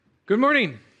Good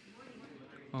morning.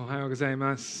 Ohayou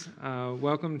gozaimasu.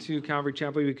 Welcome to Calvary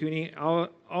Chapel Iwakuni.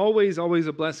 Always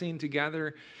a blessing to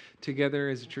gather together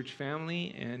as a church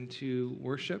family and to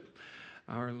worship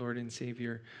our Lord and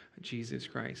Savior, Jesus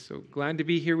Christ. So glad to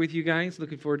be here with you guys.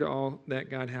 Looking forward to all that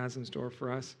God has in store for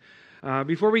us.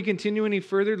 Before we continue any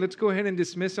further, let's go ahead and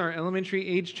dismiss our elementary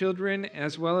age children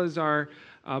as well as our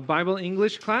Bible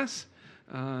English class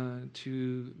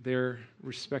to their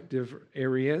respective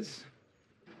areas.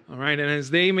 All right, and as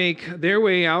they make their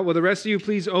way out, will the rest of you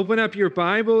please open up your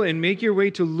Bible and make your way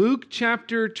to Luke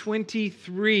chapter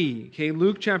 23. Okay,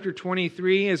 Luke chapter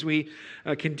 23, as we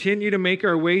continue to make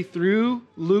our way through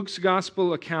Luke's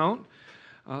gospel account.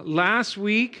 Last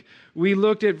week, we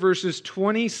looked at verses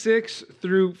 26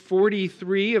 through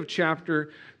 43 of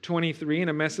chapter 23 in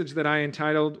a message that I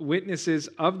entitled Witnesses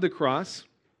of the Cross.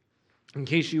 In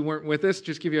case you weren't with us,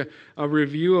 just give you a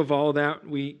review of all that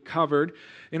we covered.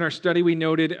 In our study, we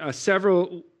noted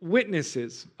several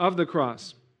witnesses of the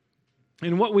cross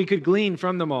and what we could glean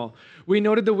from them all. We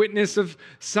noted the witness of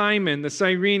Simon, the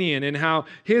Cyrenian, and how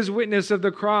his witness of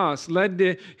the cross led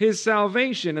to his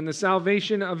salvation and the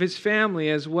salvation of his family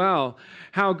as well.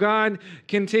 How God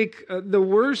can take the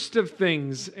worst of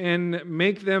things and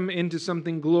make them into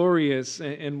something glorious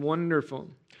and wonderful.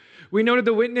 We noted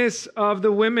the witness of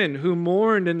the women who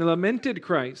mourned and lamented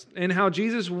Christ and how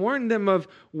Jesus warned them of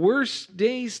worse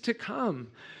days to come,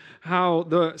 how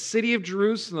the city of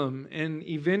Jerusalem and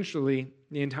eventually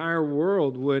the entire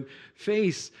world would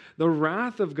face the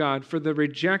wrath of God for the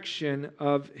rejection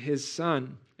of his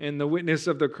Son. And the witness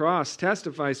of the cross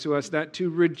testifies to us that to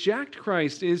reject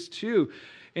Christ is to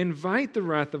invite the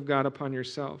wrath of God upon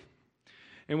yourself.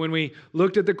 And when we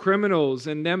looked at the criminals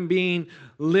and them being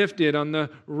lifted on the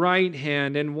right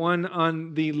hand and one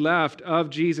on the left of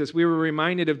Jesus, we were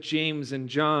reminded of James and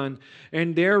John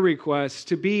and their requests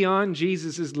to be on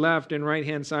Jesus' left and right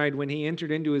hand side when he entered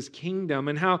into his kingdom,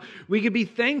 and how we could be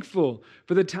thankful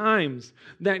for the times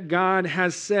that God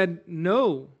has said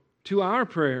no to our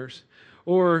prayers,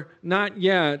 or not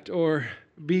yet, or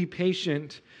be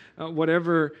patient,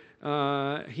 whatever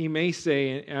he may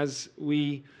say, as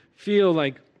we feel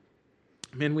like,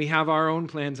 man, we have our own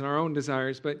plans and our own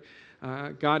desires, but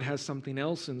God has something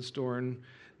else in store. And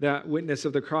that witness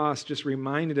of the cross just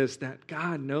reminded us that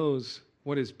God knows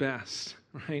what is best,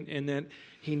 right? And that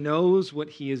he knows what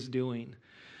he is doing.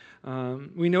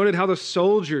 We noted how the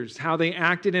soldiers, how they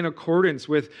acted in accordance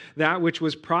with that which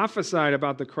was prophesied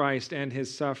about the Christ and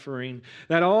his suffering.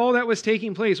 That all that was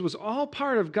taking place was all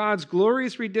part of God's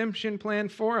glorious redemption plan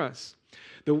for us.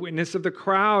 The witness of the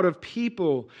crowd of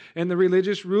people and the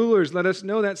religious rulers let us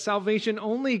know that salvation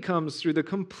only comes through the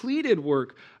completed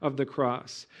work of the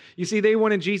cross. You see, they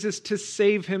wanted Jesus to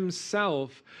save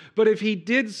himself, but if he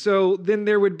did so, then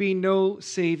there would be no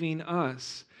saving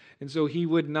us. And so he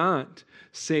would not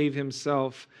save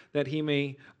himself that he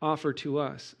may offer to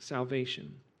us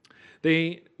salvation.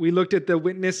 We looked at the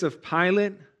witness of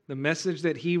Pilate, the message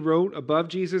that he wrote above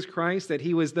Jesus Christ, that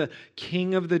he was the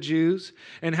King of the Jews,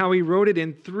 and how he wrote it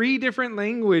in 3 different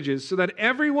languages so that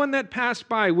everyone that passed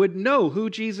by would know who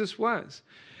Jesus was.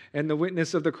 And the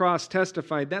witness of the cross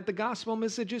testified that the gospel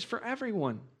message is for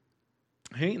everyone.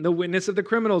 Okay? The witness of the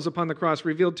criminals upon the cross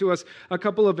revealed to us a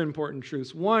couple of important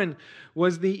truths. One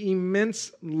was the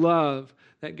immense love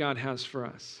that God has for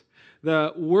us.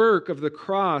 The work of the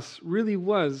cross really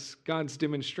was God's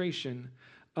demonstration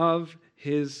of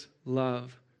his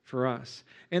love for us.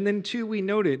 And then 2, we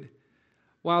noted,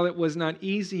 while it was not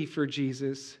easy for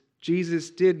Jesus,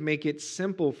 Jesus did make it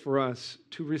simple for us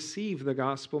to receive the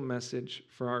gospel message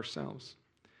for ourselves.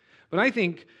 But I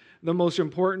think the most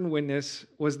important witness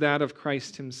was that of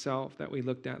Christ himself that we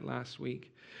looked at last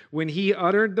week, when he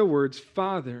uttered the words,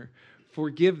 "Father,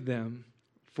 forgive them,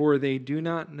 for they do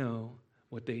not know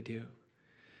what they do."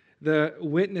 The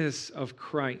witness of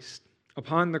Christ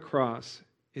upon the cross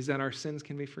is that our sins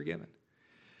can be forgiven.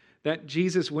 That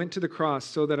Jesus went to the cross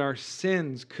so that our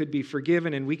sins could be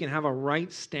forgiven and we can have a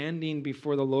right standing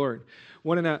before the Lord.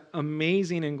 What an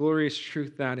amazing and glorious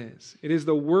truth that is. It is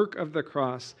the work of the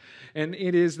cross, and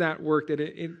it is that work that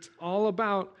it's all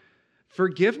about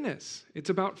forgiveness. It's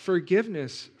about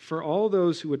forgiveness for all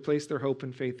those who would place their hope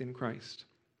and faith in Christ.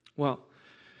 Well,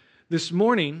 this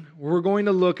morning, we're going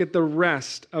to look at the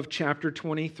rest of chapter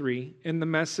 23 in a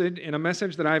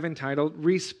message that I've entitled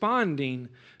Responding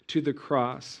to the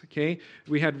Cross. Okay?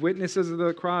 We had witnesses of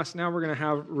the cross. Now we're going to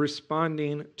have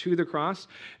responding to the cross.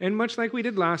 And much like we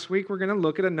did last week, we're going to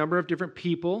look at a number of different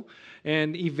people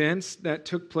and events that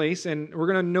took place, and we're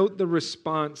going to note the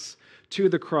response to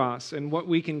the cross and what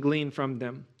we can glean from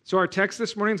them. So our text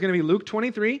this morning is going to be Luke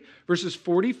 23, verses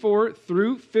 44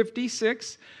 through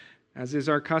 56. As is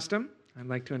our custom, I'd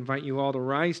like to invite you all to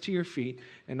rise to your feet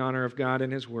in honor of God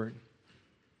and His Word.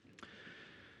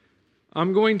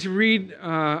 I'm going to read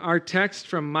our text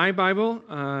from my Bible.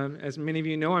 As many of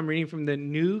you know, I'm reading from the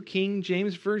New King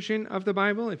James Version of the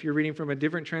Bible. If you're reading from a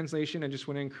different translation, I just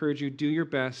want to encourage you, do your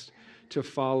best to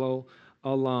follow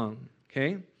along,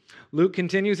 okay? Luke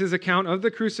continues his account of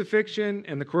the crucifixion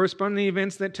and the corresponding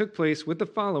events that took place with the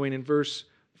following in verse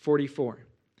 44.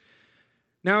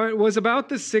 Now it was about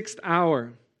the 6th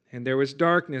hour, and there was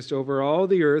darkness over all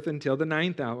the earth until the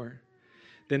 9th hour.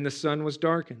 Then the sun was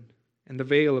darkened, and the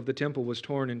veil of the temple was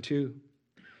torn in two.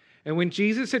 And when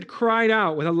Jesus had cried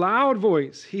out with a loud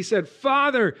voice, he said,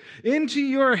 "Father, into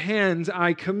your hands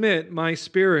I commit my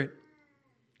spirit."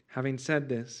 Having said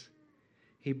this,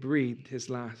 he breathed his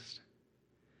last.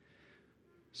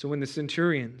 So when the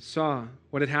centurion saw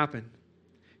what had happened,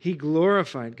 he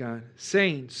glorified God,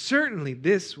 saying, "Certainly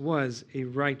this was a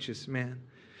righteous man."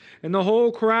 And the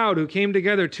whole crowd who came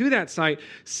together to that sight,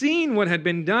 seeing what had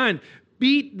been done,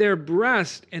 beat their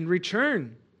breast and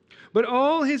returned. But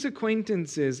all his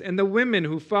acquaintances and the women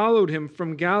who followed him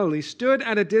from Galilee stood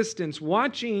at a distance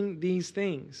watching these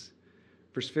things.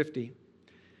 Verse 50.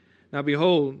 Now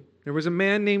behold, there was a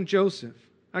man named Joseph,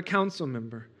 a council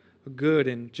member, a good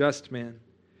and just man.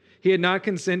 He had not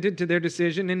consented to their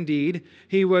decision. Indeed,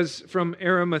 he was from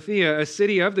Arimathea, a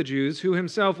city of the Jews, who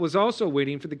himself was also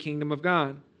waiting for the kingdom of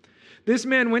God. This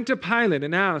man went to Pilate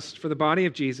and asked for the body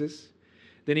of Jesus.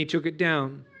 Then he took it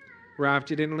down,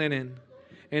 wrapped it in linen,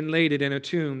 and laid it in a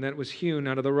tomb that was hewn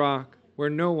out of the rock,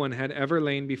 where no one had ever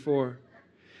lain before.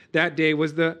 That day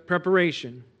was the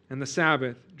preparation, and the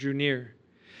Sabbath drew near.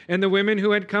 And the women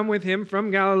who had come with him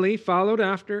from Galilee followed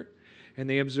after, and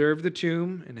they observed the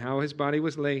tomb and how his body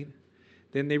was laid.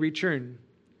 Then they returned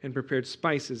and prepared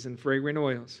spices and fragrant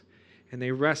oils, and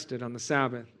they rested on the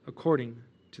Sabbath according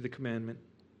to the commandment.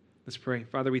 Let's pray.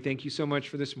 Father, we thank you so much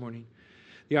for this morning,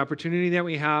 the opportunity that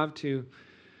we have to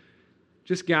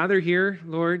just gather here,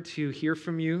 Lord, to hear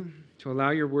from you, to allow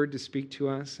your word to speak to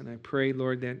us. And I pray,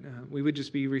 Lord, that we would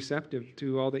just be receptive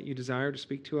to all that you desire to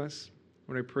speak to us.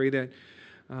 Lord, I pray that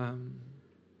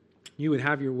you would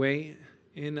have your way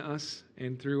in us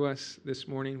and through us this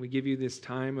morning. We give you this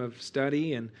time of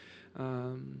study and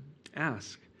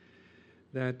ask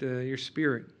that your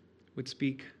Spirit would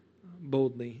speak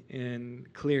boldly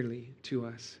and clearly to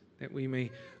us, that we may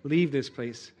leave this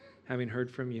place having heard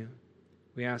from you.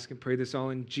 We ask and pray this all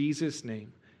in Jesus'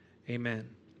 name. Amen.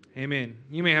 Amen.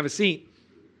 You may have a seat.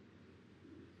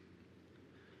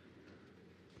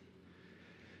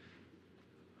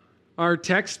 Our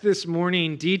text this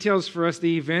morning details for us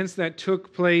the events that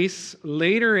took place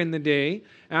later in the day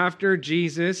after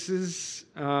Jesus'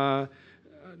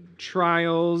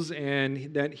 trials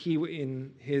and that he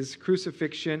in his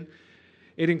crucifixion.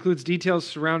 It includes details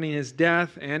surrounding his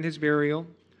death and his burial.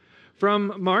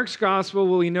 From Mark's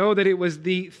gospel, we know that it was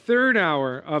the 3rd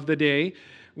hour of the day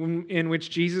in which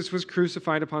Jesus was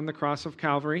crucified upon the cross of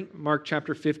Calvary. Mark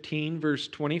chapter 15, verse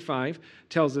 25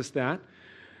 tells us that.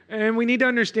 And we need to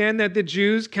understand that the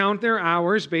Jews count their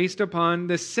hours based upon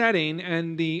the setting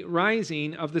and the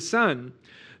rising of the sun.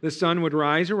 The sun would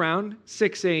rise around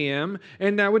 6 a.m.,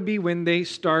 and that would be when they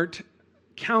start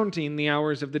counting the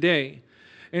hours of the day.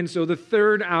 And so the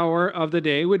 3rd hour of the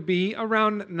day would be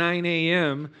around 9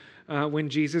 a.m. When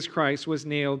Jesus Christ was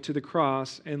nailed to the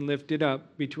cross and lifted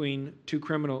up between two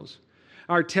criminals.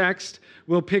 Our text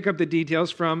will pick up the details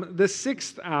from the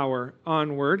 6th hour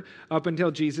onward up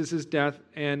until Jesus' death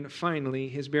and finally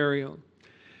his burial.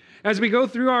 As we go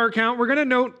through our account, we're going to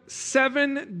note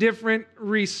 7 different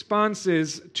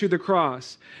responses to the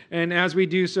cross. And as we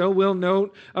do so, we'll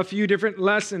note a few different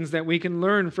lessons that we can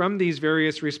learn from these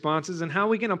various responses and how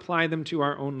we can apply them to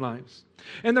our own lives.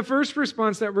 And the first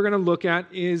response that we're going to look at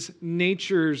is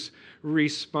nature's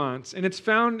response. And it's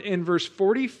found in verse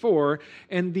 44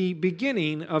 and the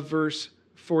beginning of verse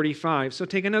 45. So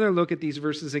take another look at these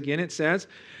verses again. It says,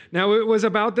 "Now it was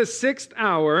about the 6th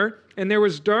hour, and there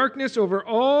was darkness over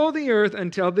all the earth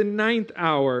until the 9th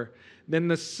hour. Then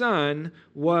the sun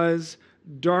was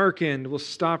darkened." We'll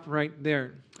stop right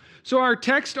there. So our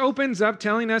text opens up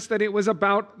telling us that it was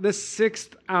about the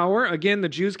 6th hour. Again, the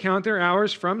Jews count their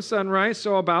hours from sunrise,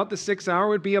 so about the 6th hour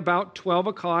would be about 12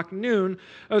 o'clock noon,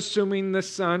 assuming the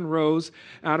sun rose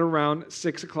at around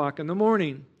 6 o'clock in the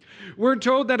morning. We're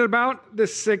told that about the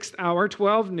 6th hour,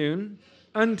 12 noon,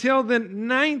 until the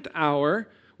 9th hour,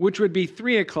 which would be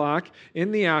 3 o'clock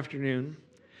in the afternoon,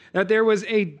 that there was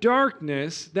a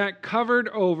darkness that covered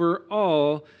over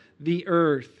all the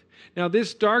earth. Now,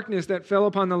 this darkness that fell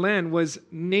upon the land was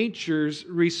nature's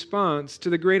response to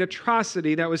the great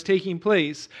atrocity that was taking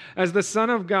place as the Son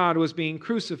of God was being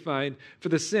crucified for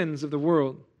the sins of the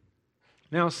world.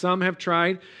 Now, some have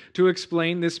tried to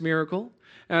explain this miracle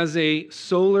as a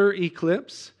solar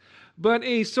eclipse, but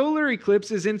a solar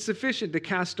eclipse is insufficient to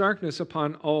cast darkness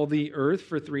upon all the earth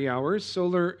for 3 hours.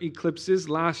 Solar eclipses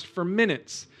last for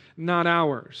minutes, not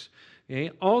hours.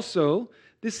 Okay? Also,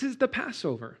 this is the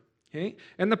Passover. Okay?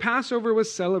 And the Passover was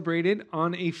celebrated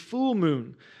on a full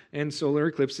moon, and solar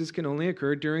eclipses can only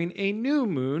occur during a new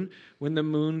moon when the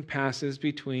moon passes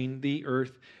between the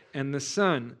earth and the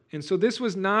sun. And so this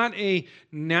was not a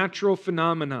natural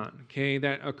phenomenon, okay,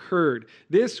 that occurred.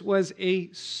 This was a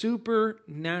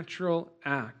supernatural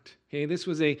act. Okay, this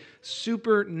was a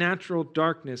supernatural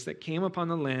darkness that came upon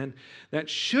the land that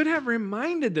should have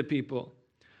reminded the people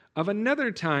of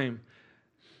another time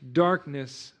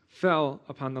darkness fell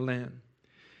upon the land.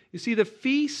 You see, the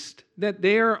feast that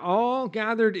they are all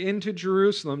gathered into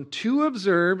Jerusalem to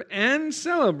observe and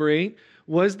celebrate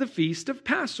was the feast of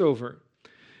Passover.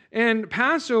 And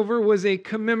Passover was a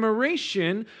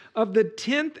commemoration of the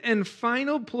 10th and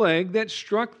final plague that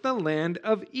struck the land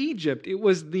of Egypt. It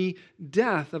was the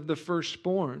death of the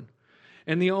firstborn.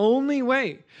 And the only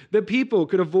way the people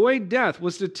could avoid death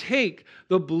was to take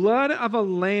the blood of a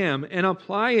lamb and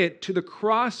apply it to the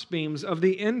crossbeams of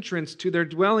the entrance to their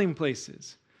dwelling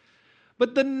places.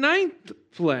 But the 9th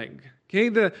plague, okay,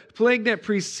 the plague that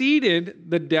preceded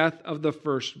the death of the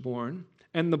firstborn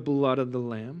and the blood of the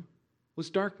lamb, was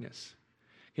darkness.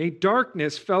 Okay,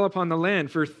 darkness fell upon the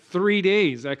land for 3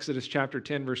 days, Exodus chapter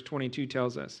 10, verse 22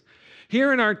 tells us.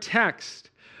 Here in our text,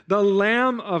 the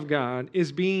Lamb of God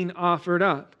is being offered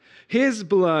up. His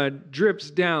blood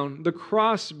drips down the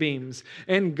crossbeams,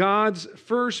 and God's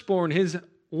firstborn, his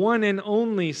one and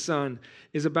only Son,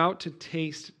 is about to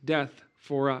taste death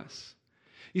for us.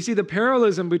 You see, the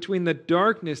parallelism between the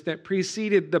darkness that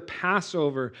preceded the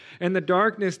Passover and the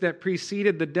darkness that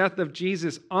preceded the death of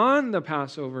Jesus on the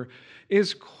Passover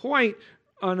is quite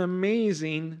an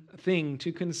amazing thing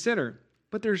to consider.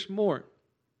 But there's more.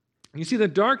 You see, the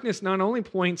darkness not only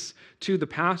points to the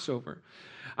Passover,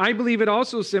 I believe it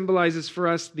also symbolizes for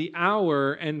us the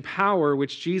hour and power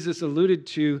which Jesus alluded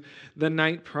to the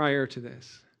night prior to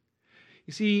this.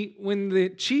 You see, when the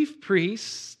chief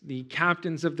priests, the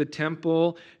captains of the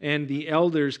temple, and the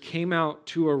elders came out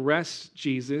to arrest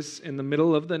Jesus in the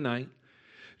middle of the night,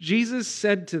 Jesus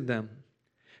said to them,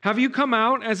 "Have you come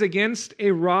out as against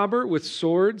a robber with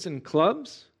swords and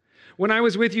clubs? When I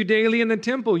was with you daily in the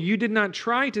temple, you did not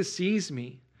try to seize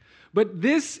me. But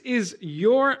this is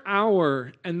your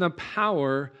hour and the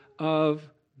power of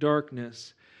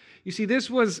darkness." You see, this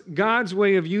was God's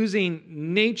way of using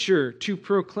nature to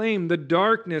proclaim the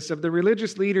darkness of the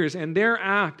religious leaders and their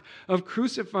act of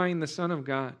crucifying the Son of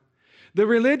God. The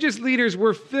religious leaders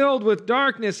were filled with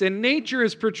darkness, and nature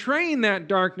is portraying that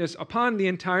darkness upon the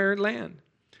entire land.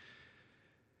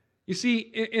 You see,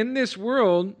 in this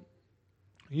world,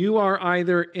 you are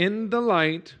either in the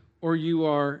light or you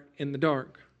are in the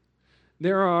dark.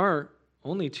 There are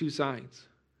only two sides.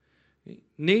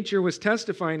 Nature was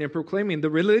testifying and proclaiming the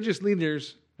religious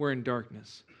leaders were in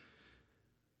darkness.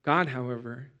 God,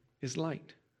 however, is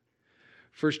light.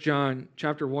 1 John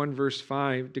chapter 1, verse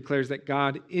 5 declares that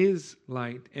God is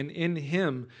light, and in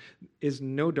him is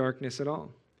no darkness at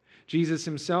all. Jesus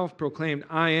himself proclaimed,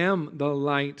 "I am the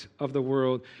light of the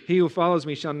world. He who follows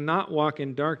me shall not walk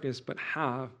in darkness, but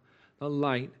have the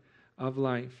light of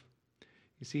life."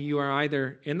 You see, you are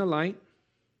either in the light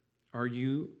or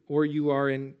you are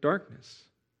in darkness.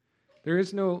 There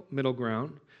is no middle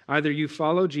ground. Either you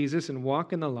follow Jesus and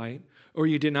walk in the light, or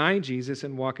you deny Jesus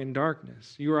and walk in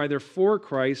darkness. You are either for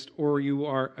Christ or you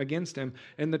are against him.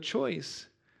 And the choice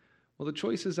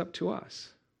is up to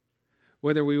us.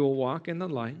 Whether we will walk in the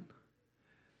light,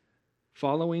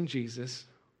 following Jesus,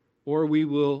 or we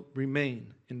will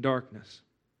remain in darkness.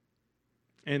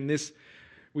 And this,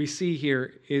 we see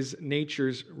here, is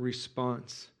nature's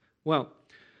response. Well,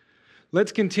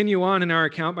 let's continue on in our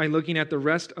account by looking at the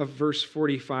rest of verse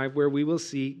 45, where we will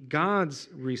see God's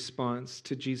response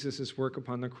to Jesus' work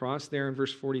upon the cross. There in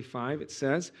verse 45, it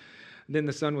says, "Then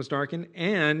the sun was darkened,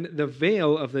 and the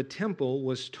veil of the temple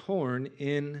was torn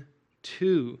in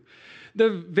two." The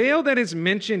veil that is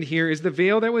mentioned here is the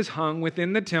veil that was hung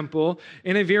within the temple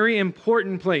in a very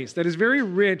important place that is very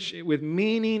rich with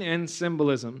meaning and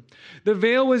symbolism. The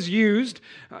veil was used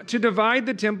to divide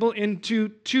the temple into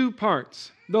two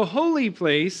parts: the holy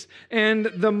place and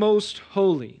the most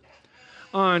holy.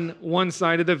 On one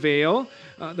side of the veil,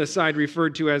 the side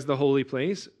referred to as the holy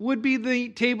place, would be the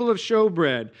table of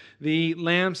showbread, the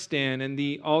lampstand, and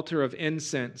the altar of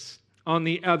incense. On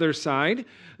the other side,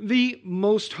 the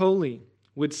most holy,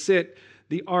 would sit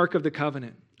the Ark of the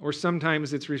Covenant, or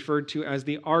sometimes it's referred to as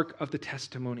the Ark of the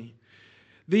Testimony.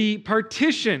 The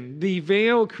partition the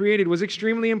veil created was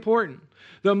extremely important.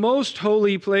 The most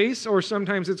holy place, or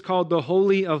sometimes it's called the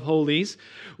Holy of Holies,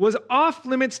 was off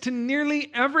limits to nearly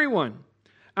everyone.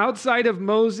 Outside of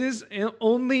Moses,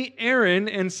 only Aaron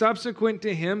and subsequent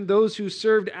to him, those who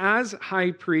served as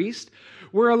high priest,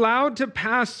 were allowed to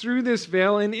pass through this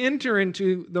veil and enter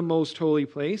into the most holy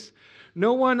place.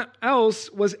 No one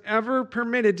else was ever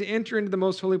permitted to enter into the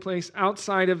most holy place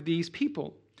outside of these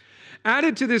people.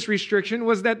 Added to this restriction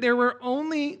was that they were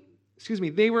only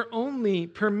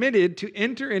permitted to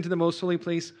enter into the most holy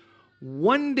place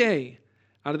one day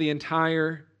out of the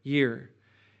entire year.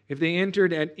 If they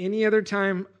entered at any other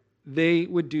time, they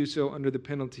would do so under the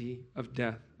penalty of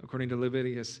death, according to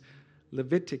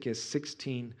Leviticus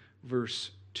 16,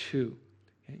 verse 2.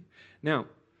 Okay? Now,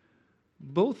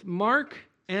 both Mark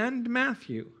and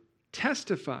Matthew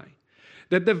testify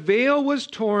that the veil was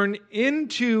torn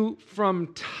into from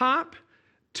top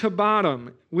to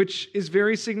bottom, which is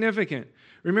very significant.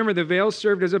 Remember, the veil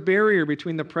served as a barrier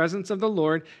between the presence of the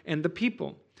Lord and the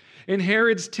people. In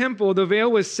Herod's temple, the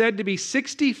veil was said to be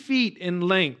 60 feet in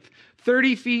length,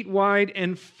 30 feet wide,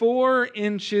 and 4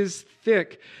 inches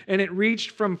thick, and it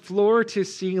reached from floor to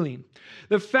ceiling.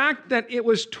 The fact that it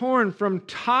was torn from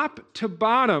top to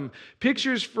bottom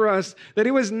pictures for us that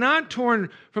it was not torn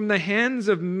from the hands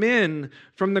of men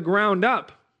from the ground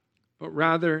up, but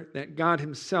rather that God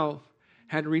himself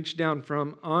had reached down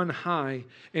from on high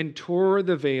and tore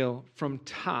the veil from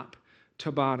top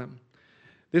to bottom.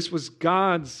 This was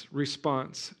God's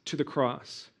response to the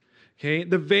cross. Okay?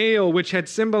 The veil, which had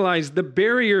symbolized the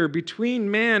barrier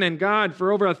between man and God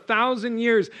for over 1,000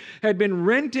 years, had been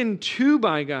rent in two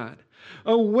by God.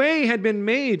 A way had been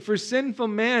made for sinful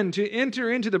man to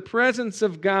enter into the presence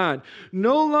of God.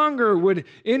 No longer would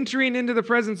entering into the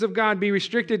presence of God be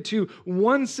restricted to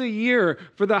once a year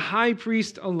for the high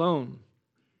priest alone.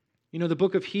 You know, the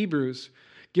book of Hebrews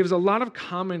gives a lot of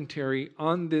commentary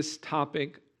on this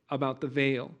topic about the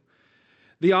veil.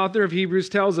 The author of Hebrews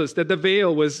tells us that the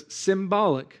veil was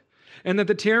symbolic and that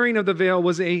the tearing of the veil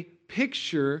was a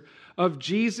picture of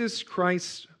Jesus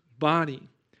Christ's body.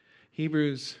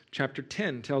 Hebrews chapter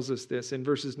 10 tells us this. In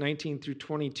verses 19 through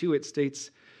 22, it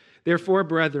states, "Therefore,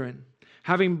 brethren,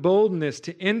 having boldness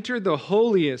to enter the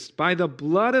holiest by the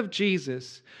blood of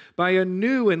Jesus, by a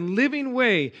new and living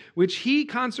way, which he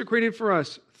consecrated for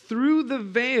us through the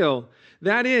veil,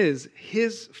 that is,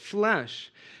 his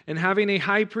flesh, and having a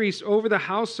high priest over the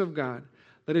house of God,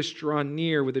 let us draw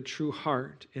near with a true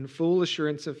heart, in full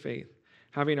assurance of faith,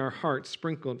 having our hearts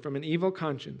sprinkled from an evil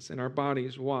conscience and our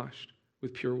bodies washed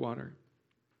with pure water."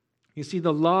 You see,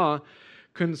 the law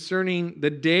concerning the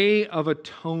Day of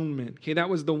Atonement, okay, that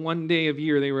was the one day of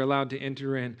year they were allowed to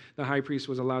enter in. The high priest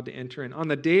was allowed to enter in. On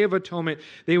the Day of Atonement,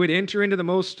 they would enter into the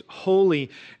most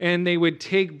holy, and they would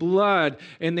take blood,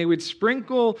 and they would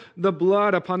sprinkle the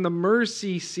blood upon the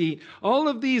mercy seat. All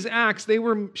of these acts, they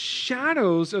were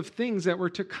shadows of things that were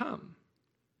to come.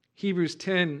 Hebrews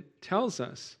 10 tells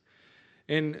us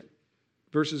in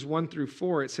verses 1 through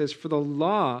 4, it says, "For the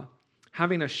law,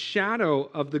 having a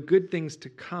shadow of the good things to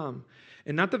come,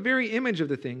 and not the very image of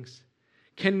the things,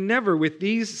 can never, with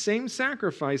these same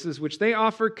sacrifices which they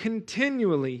offer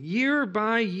continually, year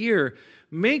by year,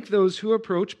 make those who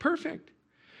approach perfect.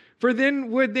 For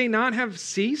then would they not have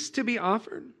ceased to be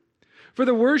offered? For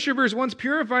the worshipers, once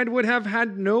purified, would have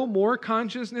had no more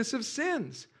consciousness of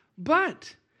sins.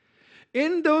 But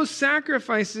in those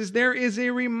sacrifices there is a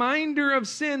reminder of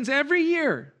sins every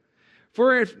year.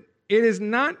 For it is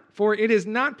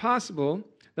not possible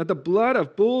that the blood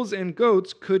of bulls and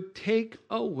goats could take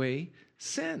away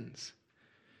sins."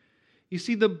 You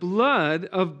see, the blood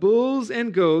of bulls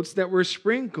and goats that were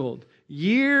sprinkled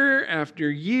year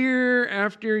after year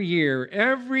after year,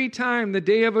 every time the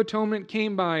Day of Atonement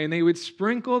came by and they would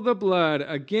sprinkle the blood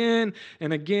again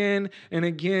and again and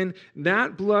again,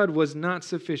 that blood was not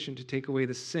sufficient to take away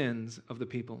the sins of the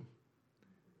people.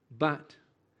 But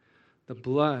the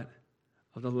blood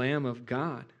of the Lamb of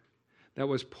God that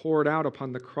was poured out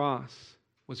upon the cross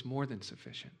was more than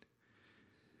sufficient.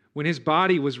 When his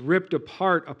body was ripped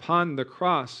apart upon the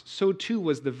cross, so too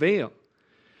was the veil.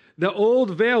 The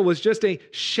old veil was just a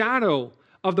shadow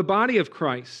of the body of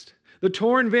Christ. The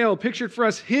torn veil pictured for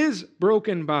us his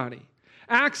broken body.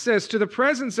 Access to the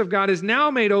presence of God is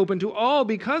now made open to all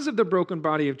because of the broken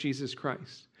body of Jesus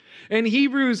Christ. And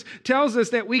Hebrews tells us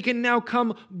that we can now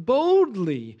come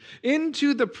boldly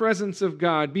into the presence of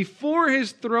God before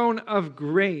his throne of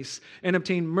grace and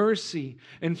obtain mercy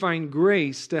and find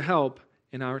grace to help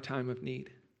in our time of need.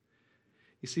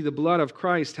 You see, the blood of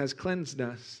Christ has cleansed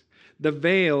us. The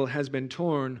veil has been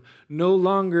torn. No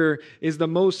longer is the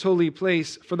most holy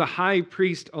place for the high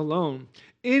priest alone.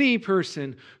 Any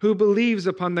person who believes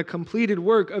upon the completed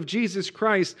work of Jesus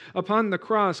Christ upon the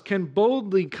cross can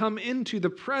boldly come into the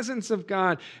presence of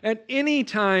God at any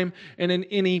time and in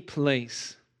any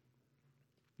place.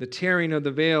 The tearing of the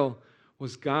veil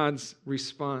was God's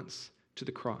response to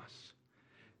the cross,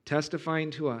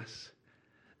 testifying to us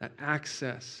that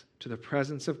access to the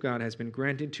presence of God has been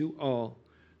granted to all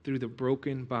through the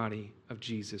broken body of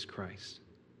Jesus Christ.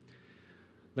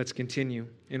 Let's continue.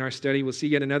 In our study, we'll see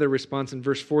yet another response in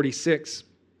verse 46.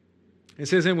 It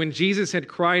says, "And when Jesus had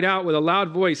cried out with a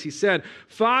loud voice, he said,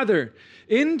 'Father,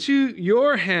 into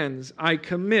your hands I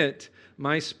commit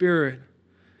my spirit.'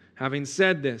 Having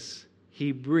said this,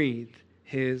 he breathed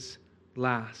his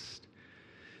last."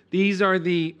 These are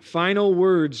the final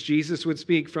words Jesus would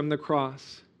speak from the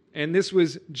cross. And this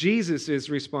was Jesus'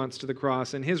 response to the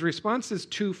cross. And his response is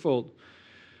twofold.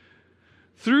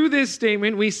 Through this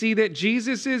statement, we see that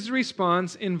Jesus'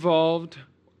 response involved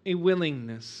a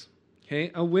willingness.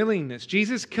 Okay, a willingness.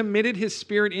 Jesus committed his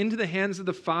spirit into the hands of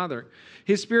the Father.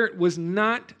 His spirit was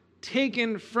not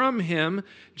taken from him.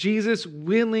 Jesus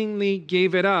willingly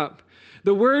gave it up.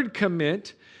 The word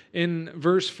commit in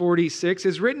verse 46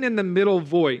 is written in the middle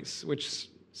voice, which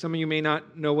some of you may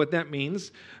not know what that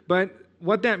means. But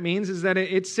what that means is that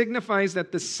it signifies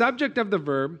that the subject of the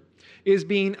verb is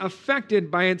being affected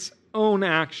by its own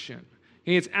action.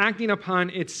 It's acting upon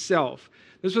itself.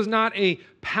 This was not a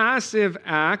passive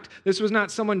act. This was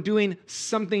not someone doing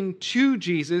something to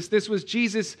Jesus. This was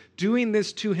Jesus doing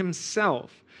this to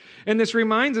himself. And this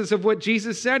reminds us of what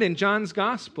Jesus said in John's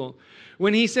gospel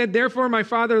when he said, "Therefore my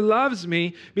Father loves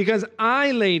me because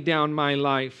I laid down my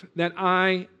life that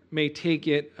I may take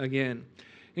it again."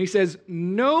 And he says,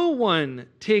 "No one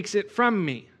takes it from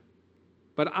me,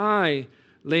 but I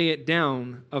lay it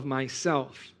down of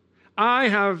myself. I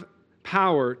have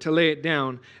power to lay it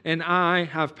down, and I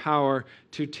have power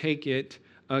to take it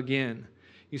again."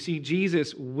 You see,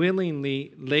 Jesus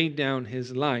willingly laid down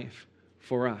his life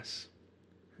for us.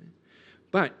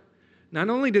 But not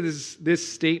only does this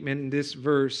statement, this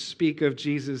verse, speak of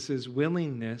Jesus'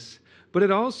 willingness, but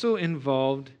it also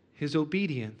involved his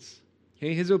obedience.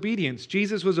 Okay, his obedience.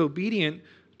 Jesus was obedient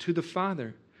to the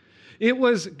Father. It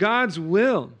was God's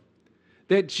will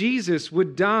that Jesus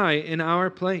would die in our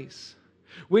place.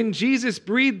 When Jesus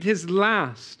breathed his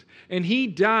last and he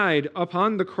died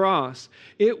upon the cross,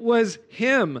 it was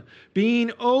him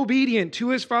being obedient to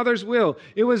his Father's will.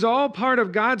 It was all part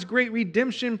of God's great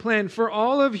redemption plan for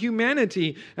all of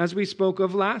humanity, as we spoke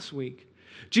of last week.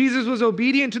 Jesus was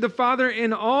obedient to the Father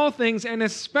in all things, and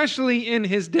especially in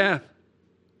his death.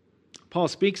 Paul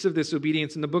speaks of this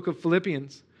obedience in the book of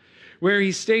Philippians, where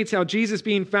he states how Jesus,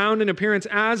 being found in appearance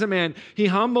as a man, he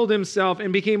humbled himself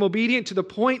and became obedient to the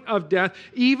point of death,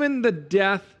 even the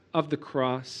death of the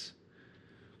cross.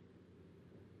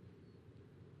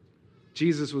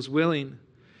 Jesus was willing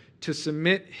to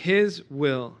submit his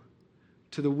will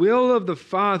to the will of the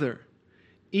Father,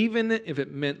 even if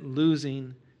it meant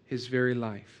losing his very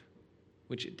life,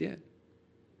 which it did.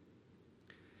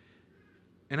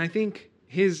 And I think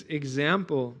his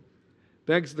example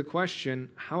begs the question,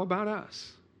 how about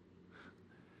us?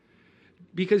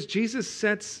 Because Jesus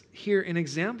sets here an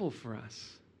example for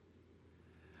us.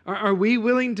 Are we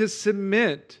willing to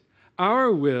submit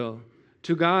our will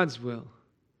to God's will,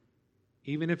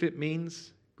 even if it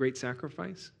means great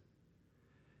sacrifice?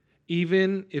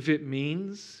 Even if it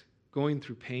means going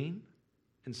through pain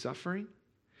and suffering?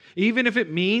 Even if it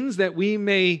means that we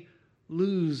may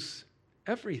lose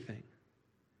everything?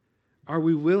 Are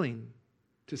we willing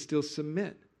to still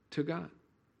submit to God?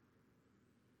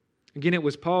 Again, it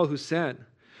was Paul who said,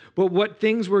 "But what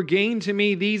things were gained to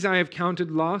me, these I have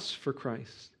counted loss for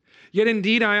Christ. Yet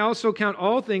indeed I also count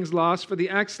all things lost for the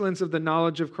excellence of the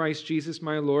knowledge of Christ Jesus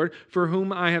my Lord, for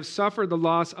whom I have suffered the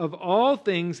loss of all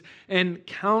things and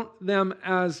count them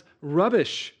as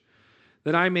rubbish,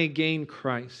 that I may gain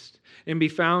Christ and be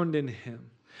found in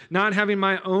him, not having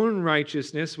my own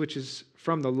righteousness, which is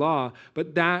from the law,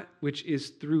 but that which is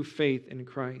through faith in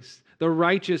Christ, the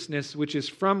righteousness which is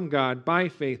from God by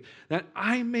faith, that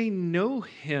I may know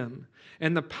him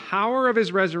and the power of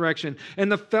his resurrection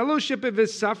and the fellowship of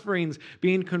his sufferings,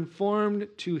 being conformed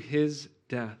to his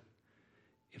death,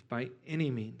 if by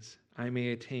any means I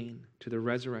may attain to the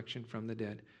resurrection from the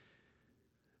dead."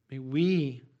 May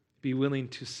we be willing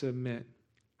to submit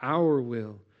our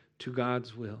will to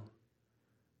God's will,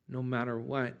 no matter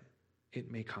what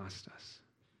it may cost us.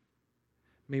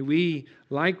 May we,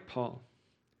 like Paul,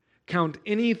 count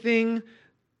anything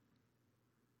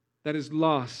that is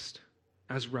lost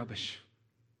as rubbish,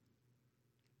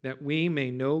 that we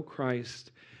may know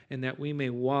Christ and that we may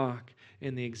walk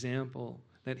in the example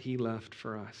that he left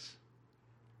for us.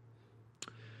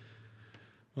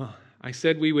 Well, I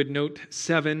said we would note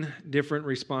 7 different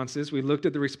responses. We looked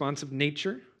at the response of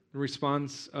nature, the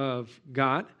response of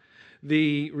God,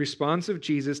 the response of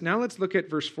Jesus. Now let's look at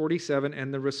verse 47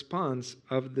 and the response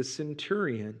of the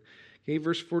centurion. Okay,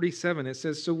 verse 47, it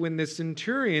says, "So when the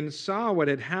centurion saw what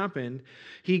had happened,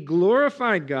 he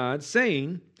glorified God,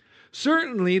 saying,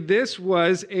 'Certainly this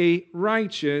was a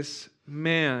righteous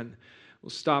man.'" We'll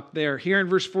stop there. Here in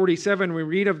verse 47, we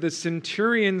read of the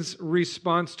centurion's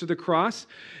response to the cross.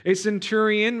 A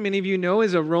centurion, many of you know,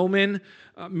 is a Roman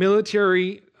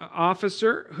military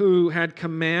officer who had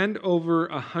command over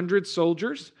 100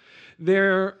 soldiers.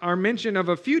 There are mention of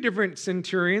a few different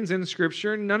centurions in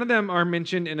Scripture. None of them are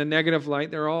mentioned in a negative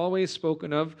light. They're always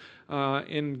spoken of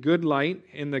in good light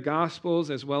in the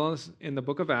Gospels as well as in the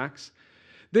book of Acts.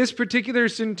 This particular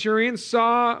centurion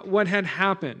saw what had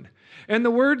happened. And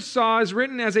the word saw is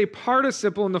written as a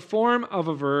participle in the form of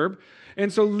a verb.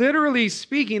 And so literally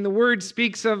speaking, the word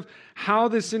speaks of how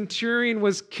the centurion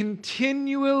was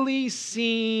continually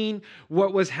seeing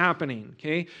what was happening.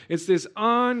 Okay? It's this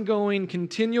ongoing,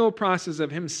 continual process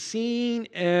of him seeing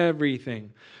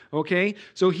everything. Okay?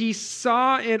 So he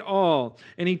saw it all,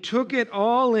 and he took it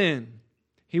all in.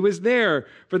 He was there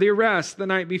for the arrest the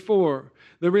night before,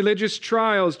 the religious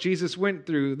trials Jesus went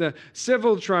through, the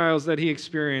civil trials that he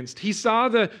experienced. He saw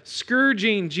the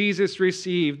scourging Jesus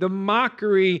received, the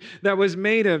mockery that was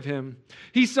made of him.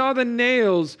 He saw the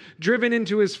nails driven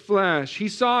into his flesh. He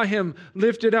saw him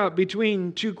lifted up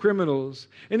between 2 criminals.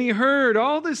 And he heard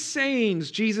all the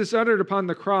sayings Jesus uttered upon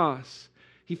the cross.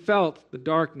 He felt the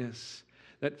darkness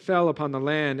that fell upon the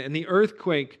land and the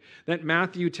earthquake that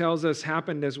Matthew tells us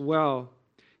happened as well.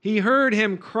 He heard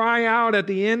him cry out at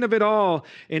the end of it all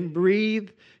and breathe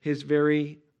his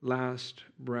very last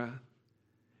breath.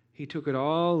 He took it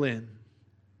all in,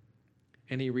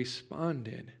 and he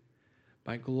responded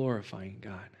by glorifying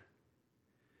God.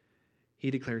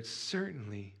 He declared,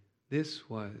 "Certainly this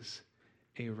was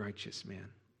a righteous man."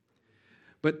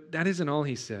 But that isn't all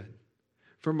he said.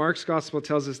 For Mark's gospel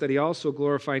tells us that he also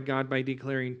glorified God by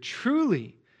declaring,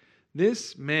 "Truly,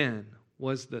 this man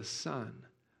was the Son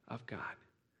of God."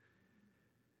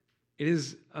 It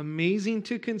is amazing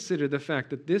to consider the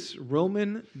fact that this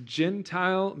Roman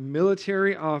Gentile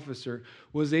military officer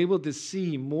was able to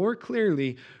see more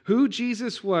clearly who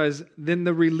Jesus was than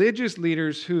the religious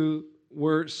leaders who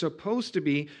were supposed to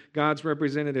be God's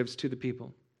representatives to the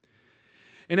people.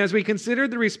 And as we consider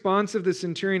the response of the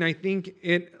centurion, I think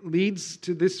it leads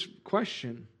to this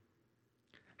question: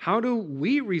 how do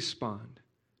we respond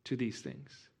to these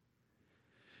things?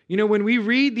 You know, when we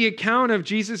read the account of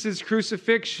Jesus'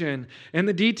 crucifixion and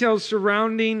the details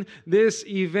surrounding this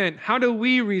event, how do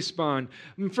we respond?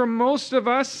 For most of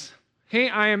us, hey,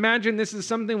 I imagine this is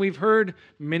something we've heard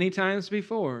many times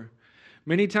before.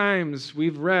 Many times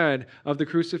we've read of the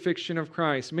crucifixion of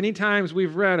Christ. Many times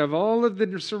we've read of all of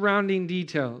the surrounding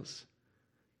details.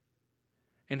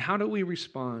 And how do we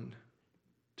respond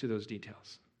to those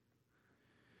details?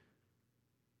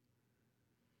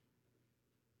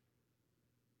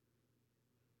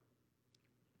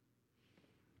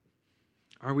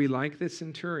 Are we like the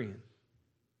centurion?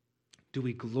 Do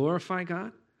we glorify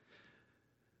God?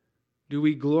 Do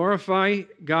we glorify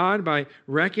God by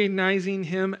recognizing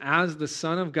him as the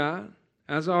Son of God,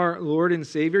 as our Lord and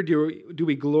Savior? Do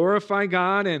we glorify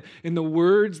God in the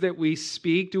words that we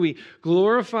speak? Do we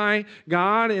glorify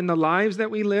God in the lives that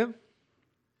we live?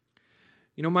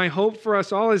 You know, my hope for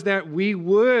us all is that we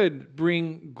would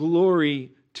bring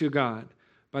glory to God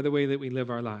by the way that we live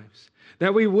our lives.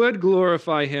 That we would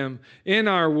glorify him in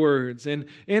our words and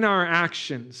in our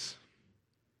actions.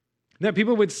 That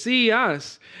people would see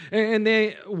us and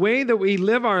the way that we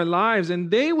live our lives, and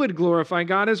they would glorify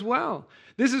God as well.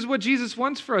 This is what Jesus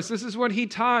wants for us. This is what he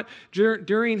taught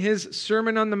during his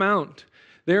Sermon on the Mount.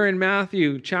 There in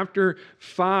Matthew chapter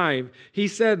 5, he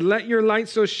said, "Let your light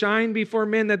so shine before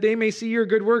men that they may see your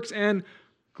good works and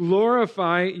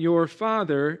glorify your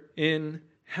Father in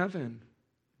heaven."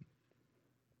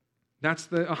 That's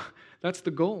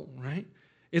the goal, right?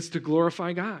 It's to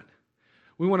glorify God.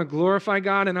 We want to glorify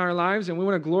God in our lives, and we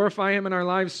want to glorify him in our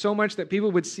lives so much that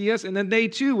people would see us, and then they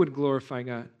too would glorify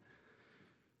God.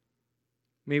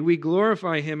 May we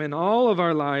glorify him in all of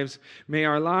our lives. May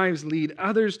our lives lead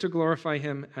others to glorify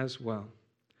him as well.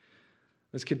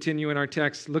 Let's continue in our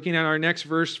text. Looking at our next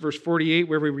verse, verse 48,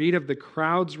 where we read of the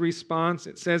crowd's response,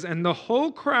 it says, "And the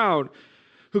whole crowd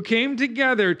who came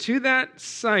together to that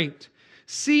sight,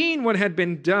 seeing what had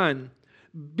been done,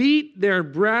 beat their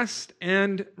breast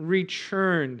and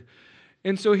returned."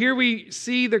 And so here we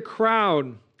see the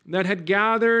crowd that had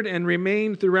gathered and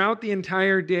remained throughout the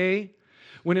entire day.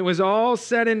 When it was all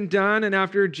said and done, and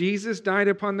after Jesus died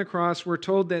upon the cross, we're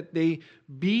told that they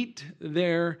beat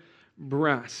their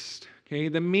breast. Okay,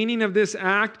 the meaning of this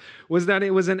act was that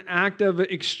it was an act of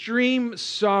extreme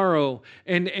sorrow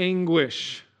and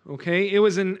anguish. Okay, it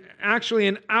was actually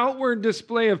an outward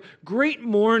display of great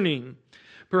mourning,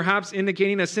 perhaps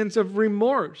indicating a sense of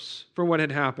remorse for what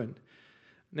had happened.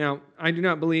 Now, I do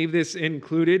not believe this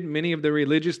included many of the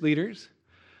religious leaders,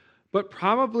 but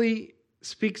probably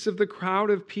speaks of the crowd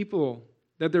of people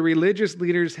that the religious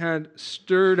leaders had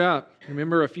stirred up.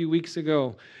 Remember a few weeks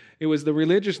ago, it was the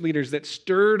religious leaders that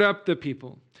stirred up the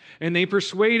people, and they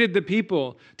persuaded the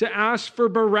people to ask for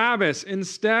Barabbas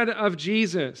instead of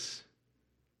Jesus.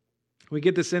 We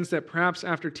get the sense that perhaps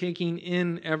after taking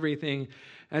in everything,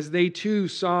 as they too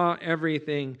saw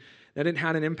everything, that it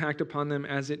had an impact upon them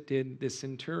as it did this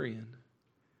centurion.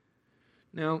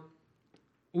 Now,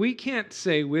 we can't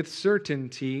say with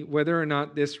certainty whether or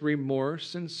not this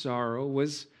remorse and sorrow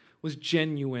was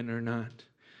genuine or not.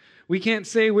 We can't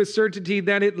say with certainty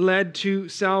that it led to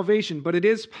salvation, but it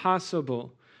is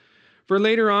possible. For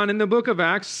later on in the book of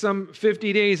Acts, some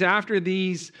 50 days after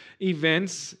these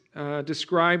events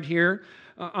described here,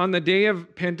 on the day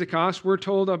of Pentecost, we're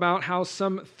told about how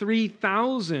some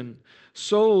 3,000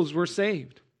 souls were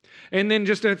saved. And then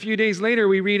just a few days later,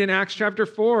 we read in Acts chapter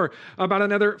 4 about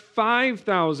another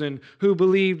 5,000 who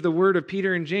believed the word of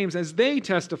Peter and James as they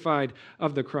testified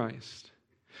of the Christ.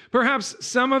 Perhaps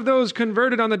some of those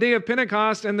converted on the day of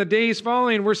Pentecost and the days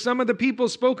following were some of the people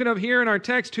spoken of here in our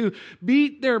text who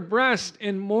beat their breast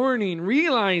in mourning,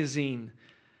 realizing,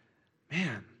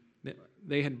 man,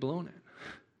 they had blown it.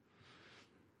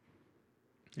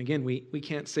 Again, we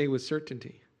can't say with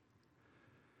certainty.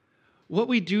 What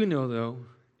we do know, though,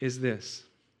 is this,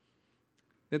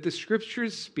 that the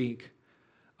Scriptures speak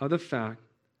of the fact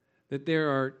that there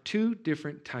are two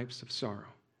different types of sorrow.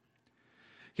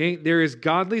 Okay, there is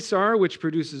godly sorrow, which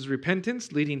produces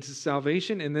repentance, leading to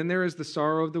salvation, and then there is the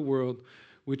sorrow of the world,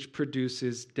 which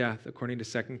produces death, according to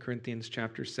 2 Corinthians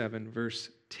chapter 7, verse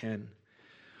 10.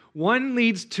 One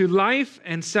leads to life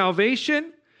and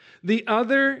salvation, the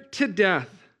other to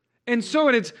death. And so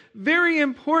it's very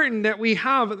important that we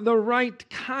have the right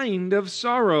kind of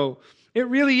sorrow. It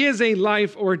really is a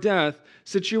life or death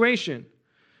situation.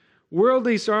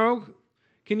 Worldly sorrow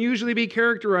can usually be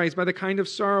characterized by the kind of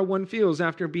sorrow one feels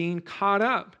after being caught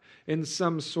up in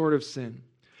some sort of sin.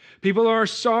 People are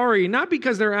sorry, not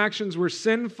because their actions were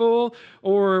sinful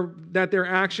or that their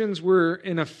actions were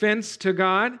an offense to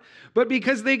God, but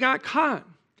because they got caught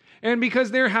and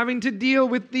because they're having to deal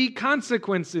with the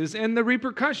consequences and the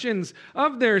repercussions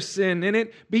of their sin and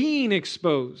it being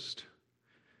exposed.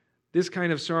 This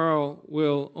kind of sorrow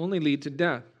will only lead to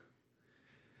death.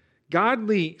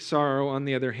 Godly sorrow, on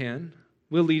the other hand,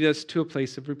 will lead us to a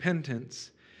place of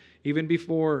repentance, even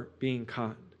before being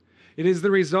caught. It is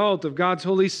the result of God's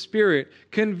Holy Spirit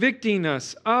convicting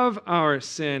us of our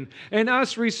sin and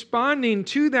us responding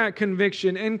to that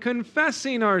conviction and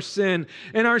confessing our sin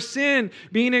and our sin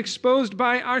being exposed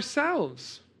by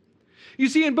ourselves. You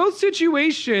see, in both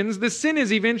situations, the sin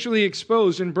is eventually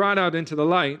exposed and brought out into the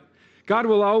light. God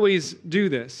will always do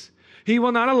this. He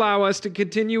will not allow us to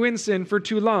continue in sin for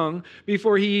too long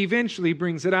before He eventually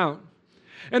brings it out.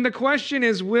 And the question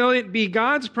is, will it be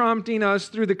God's prompting us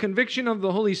through the conviction of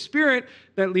the Holy Spirit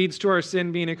that leads to our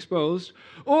sin being exposed?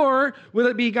 Or will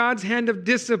it be God's hand of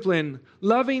discipline,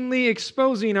 lovingly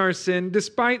exposing our sin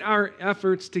despite our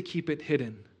efforts to keep it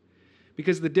hidden?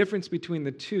 Because the difference between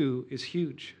the two is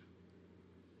huge.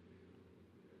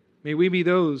 May we be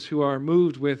those who are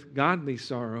moved with godly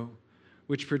sorrow,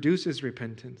 which produces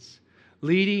repentance,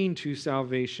 leading to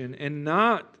salvation, and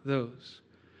not those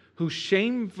who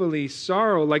shamefully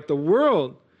sorrow like the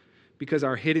world because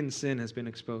our hidden sin has been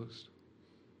exposed.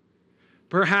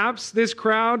 Perhaps this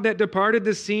crowd that departed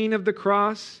the scene of the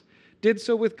cross did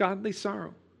so with godly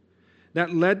sorrow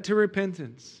that led to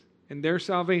repentance and their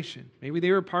salvation. Maybe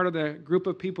they were part of the group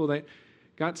of people that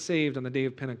got saved on the day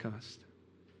of Pentecost.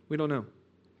 We don't know.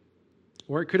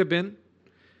 Or it could have been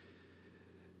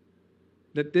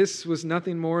that this was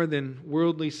nothing more than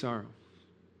worldly sorrow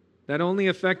that only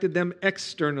affected them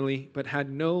externally, but had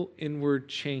no inward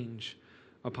change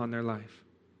upon their life.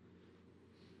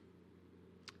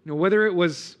 Whether it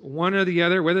was one or the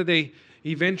other, whether they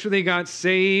eventually got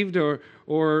saved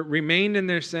or remained in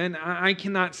their sin, I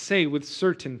cannot say with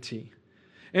certainty.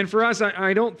 And for us,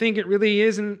 I don't think it really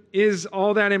is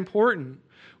all that important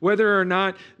whether or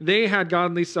not they had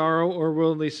godly sorrow or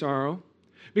worldly sorrow.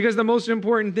 Because the most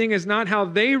important thing is not how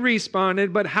they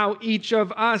responded, but how each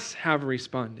of us have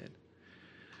responded.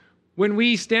 When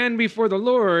we stand before the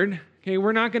Lord, okay,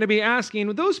 we're not going to be asking,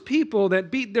 those people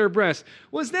that beat their breasts,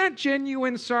 was that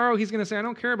genuine sorrow? He's going to say, I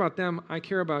don't care about them, I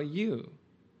care about you.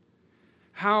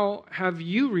 How have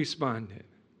you responded?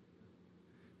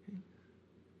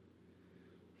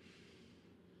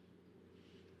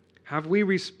 Have we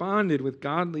responded with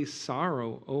godly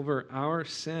sorrow over our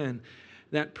sin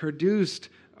that produced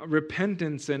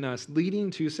repentance in us, leading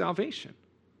to salvation?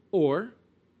 Or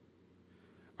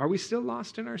are we still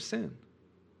lost in our sin?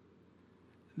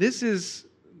 This is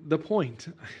the point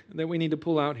that we need to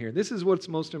pull out here. This is what's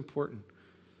most important.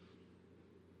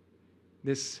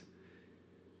 This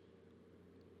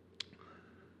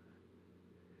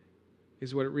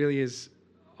is what it really is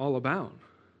all about.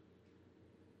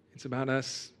 It's about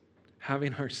us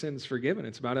having our sins forgiven.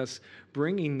 It's about us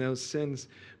bringing those sins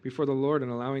before the Lord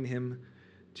and allowing Him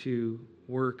to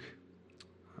work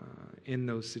in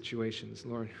those situations.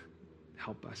 Lord,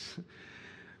 help us.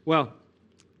 Well,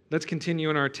 let's continue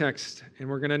in our text, and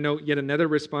we're going to note yet another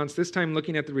response, this time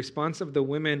looking at the response of the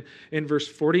women in verse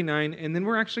 49, and then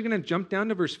we're actually going to jump down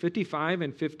to verse 55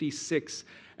 and 56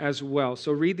 as well.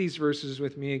 So read these verses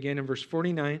with me again in verse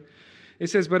 49. It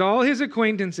says, but all his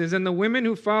acquaintances and the women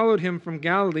who followed him from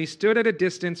Galilee stood at a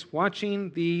distance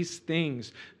watching these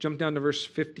things. Jump down to verse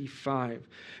 55.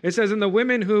 It says, and the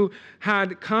women who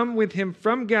had come with him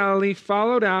from Galilee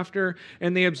followed after,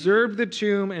 and they observed the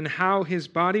tomb and how his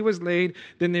body was laid.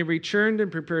 Then they returned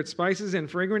and prepared spices and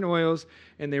fragrant oils,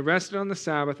 and they rested on the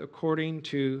Sabbath according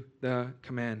to the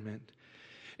commandment.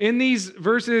 In these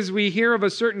verses, we hear of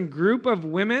a certain group of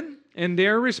women and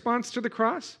their response to the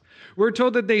cross. We're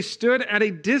told that they stood at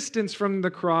a distance from the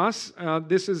cross.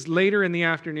 This is later in the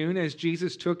afternoon as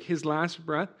Jesus took his last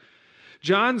breath.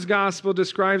 John's gospel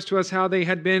describes to us how they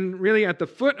had been really at the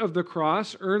foot of the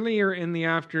cross earlier in the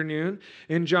afternoon.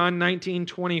 In John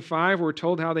 19:25, we're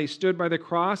told how they stood by the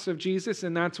cross of Jesus,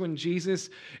 and that's when Jesus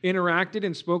interacted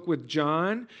and spoke with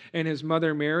John and his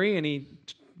mother Mary, and he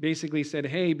basically said,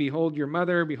 hey, behold your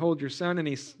mother, behold your son, and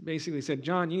he basically said,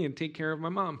 John, you need to take care of my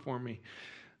mom for me.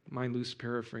 My loose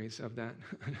paraphrase of that.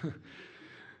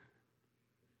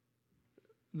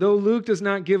 Though Luke does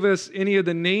not give us any of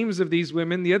the names of these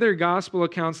women, the other gospel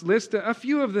accounts list a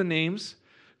few of the names.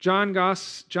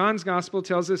 John's gospel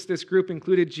tells us this group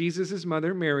included Jesus'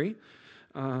 mother, Mary,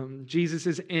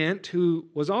 Jesus' aunt, who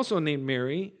was also named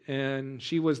Mary, and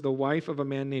she was the wife of a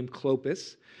man named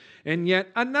Clopas, and yet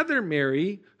another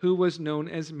Mary who was known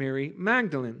as Mary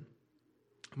Magdalene.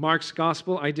 Mark's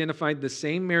gospel identified the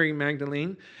same Mary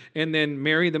Magdalene, and then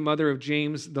Mary, the mother of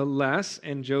James the Less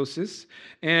and Joseph,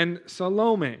 and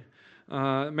Salome.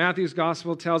 Matthew's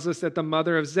gospel tells us that the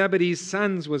mother of Zebedee's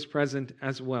sons was present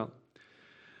as well.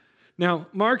 Now,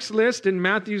 Mark's list and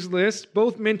Matthew's list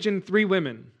both mention three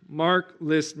women. Mark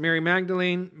lists Mary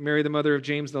Magdalene, Mary, the mother of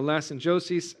James the Less and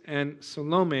Joseph, and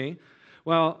Salome,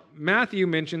 while Matthew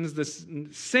mentions the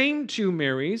same two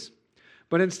Marys,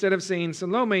 but instead of saying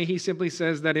Salome, he simply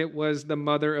says that it was the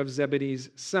mother of Zebedee's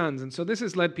sons. And so this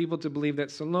has led people to believe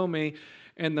that Salome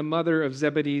and the mother of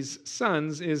Zebedee's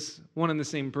sons is one and the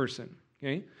same person.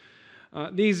 Okay?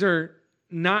 These are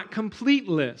not complete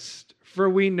lists, for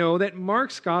we know that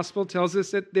Mark's gospel tells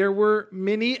us that there were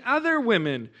many other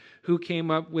women who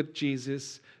came up with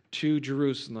Jesus to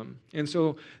Jerusalem. And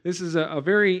so this is a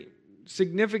very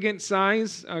significant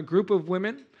size group of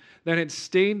women that had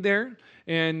stayed there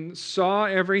and saw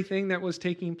everything that was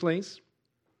taking place.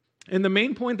 And the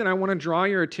main point that I want to draw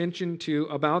your attention to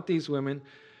about these women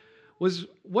was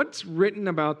what's written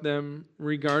about them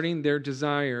regarding their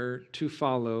desire to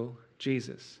follow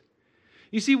Jesus.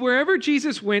 You see, wherever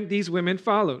Jesus went, these women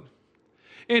followed.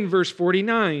 In verse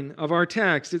 49 of our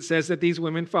text, it says that these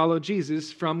women followed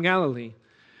Jesus from Galilee.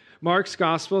 Mark's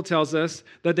gospel tells us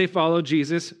that they followed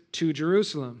Jesus to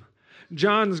Jerusalem.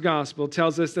 John's gospel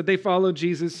tells us that they followed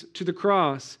Jesus to the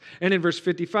cross. And in verse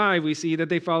 55, we see that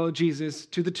they followed Jesus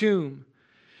to the tomb.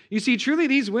 You see, truly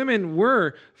these women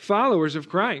were followers of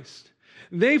Christ.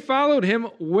 They followed him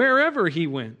wherever he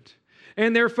went.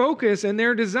 And their focus and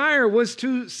their desire was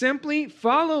to simply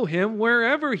follow him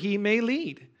wherever he may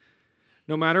lead.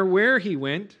 No matter where he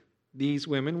went, these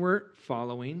women were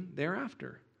following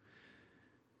thereafter.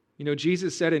 You know,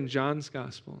 Jesus said in John's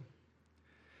gospel,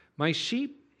 my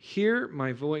sheep hear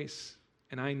my voice,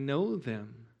 and I know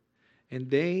them, and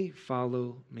they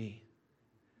follow me.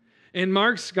 In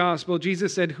Mark's gospel,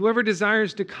 Jesus said, "Whoever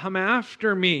desires to come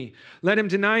after me, let him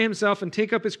deny himself and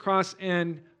take up his cross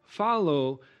and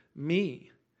follow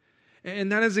me."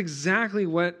 And that is exactly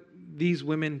what these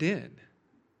women did.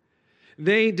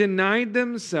 They denied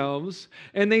themselves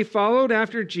and they followed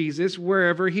after Jesus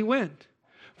wherever he went.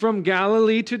 From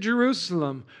Galilee to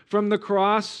Jerusalem, from the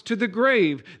cross to the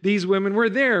grave, these women were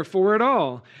there for it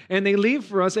all. And they leave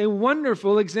for us a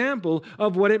wonderful example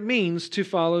of what it means to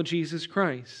follow Jesus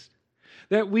Christ.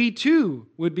 That we too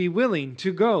would be willing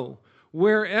to go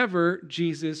wherever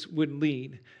Jesus would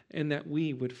lead and that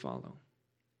we would follow.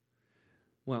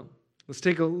 Well, let's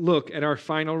take a look at our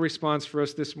final response for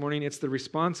us this morning. It's the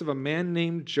response of a man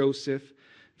named Joseph,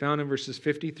 found in verses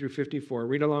 50 through 54.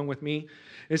 Read along with me.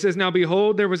 It says, "Now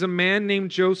behold, there was a man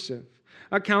named Joseph,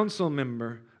 a council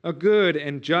member, a good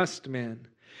and just man.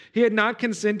 He had not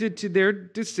consented to their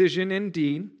decision and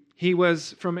deed. He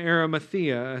was from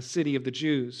Arimathea, a city of the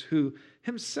Jews, who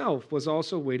himself was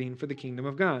also waiting for the kingdom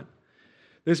of God.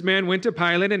 This man went to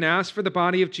Pilate and asked for the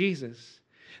body of Jesus.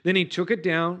 Then he took it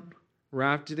down,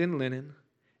 wrapped it in linen,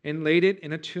 and laid it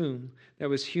in a tomb that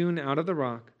was hewn out of the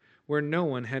rock, where no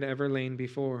one had ever lain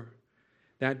before.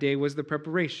 That day was the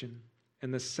preparation,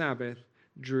 and the Sabbath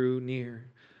drew near."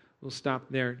 We'll stop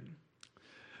there.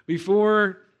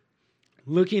 Before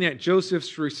looking at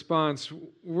Joseph's response,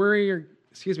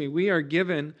 we are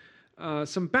given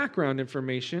some background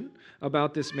information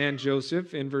about this man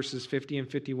Joseph in verses 50 and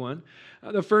 51.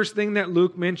 The first thing that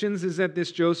Luke mentions is that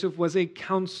this Joseph was a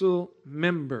council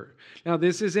member. Now,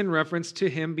 this is in reference to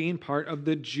him being part of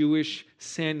the Jewish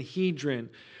Sanhedrin.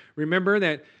 Remember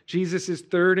that Jesus'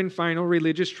 third and final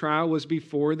religious trial was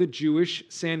before the Jewish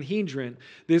Sanhedrin.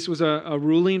 This was a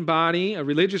ruling body, a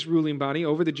religious ruling body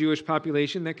over the Jewish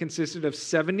population that consisted of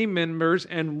 70 members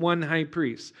and one high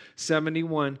priest,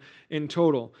 71 in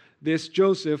total. This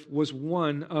Joseph was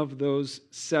one of those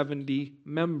 70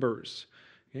 members.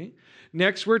 Okay?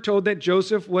 Next, we're told that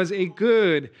Joseph was a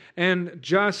good and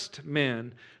just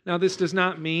man. Now, this does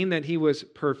not mean that he was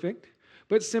perfect,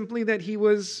 but simply that he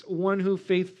was one who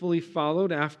faithfully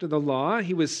followed after the law.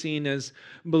 He was seen as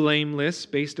blameless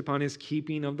based upon his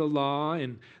keeping of the law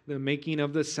and the making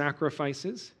of the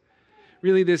sacrifices.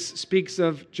 Really, this speaks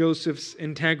of Joseph's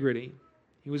integrity.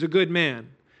 He was a good man,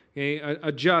 okay?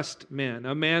 A just man,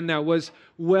 a man that was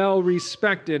well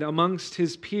respected amongst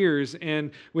his peers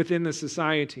and within the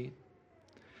society.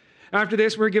 After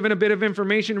this, we're given a bit of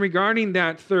information regarding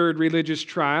that third religious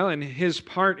trial and his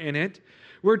part in it.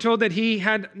 We're told that he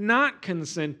had not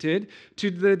consented to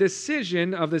the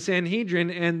decision of the Sanhedrin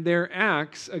and their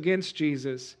acts against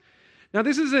Jesus. Now,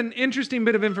 this is an interesting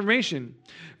bit of information.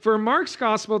 For Mark's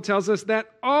gospel tells us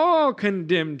that all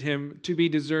condemned him to be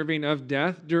deserving of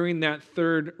death during that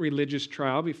third religious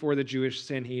trial before the Jewish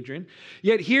Sanhedrin.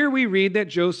 Yet here we read that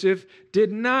Joseph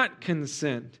did not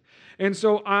consent. And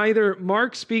so either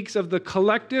Mark speaks of the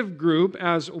collective group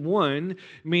as one,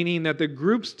 meaning that the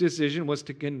group's decision was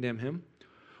to condemn him,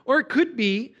 or it could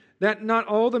be that not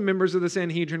all the members of the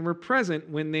Sanhedrin were present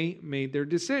when they made their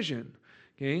decision.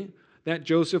 Okay? That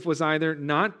Joseph was either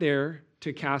not there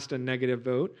to cast a negative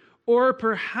vote, or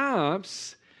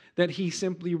perhaps that he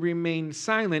simply remained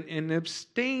silent and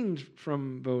abstained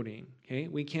from voting. Okay?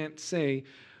 We can't say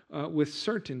with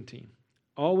certainty.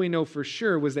 All we know for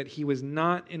sure was that he was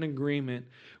not in agreement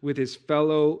with his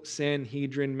fellow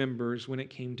Sanhedrin members when it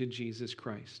came to Jesus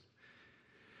Christ.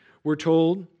 We're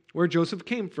told where Joseph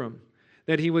came from,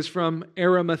 that he was from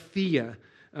Arimathea,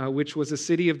 which was a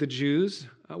city of the Jews.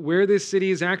 Where this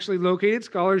city is actually located,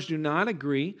 scholars do not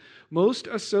agree. Most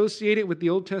associate it with the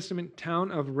Old Testament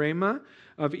town of Ramah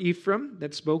of Ephraim,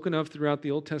 that's spoken of throughout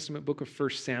the Old Testament book of 1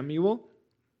 Samuel.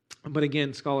 But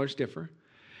again, scholars differ.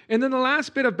 And then the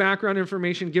last bit of background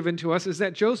information given to us is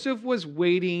that Joseph was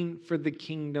waiting for the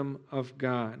kingdom of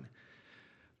God.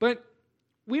 But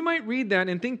we might read that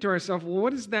and think to ourselves, well,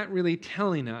 what is that really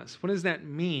telling us? What does that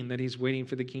mean that he's waiting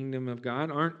for the kingdom of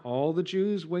God? Aren't all the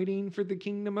Jews waiting for the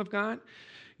kingdom of God?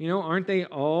 Aren't they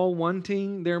all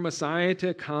wanting their Messiah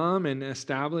to come and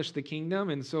establish the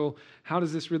kingdom? And so how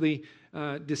does this really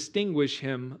distinguish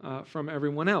him from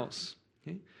everyone else?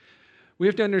 Okay? We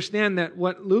have to understand that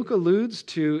what Luke alludes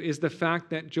to is the fact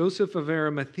that Joseph of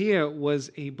Arimathea was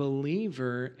a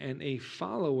believer and a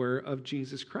follower of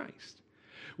Jesus Christ.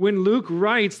 When Luke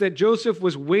writes that Joseph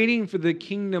was waiting for the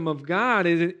kingdom of God,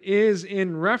 it is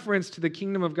in reference to the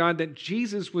kingdom of God that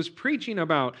Jesus was preaching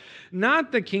about,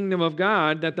 not the kingdom of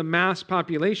God that the mass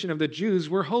population of the Jews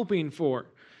were hoping for.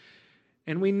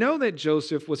 And we know that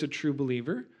Joseph was a true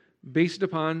believer based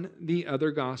upon the other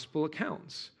gospel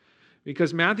accounts.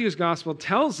 because Matthew's gospel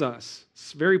tells us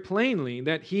very plainly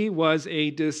that he was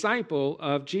a disciple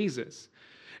of Jesus.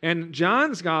 And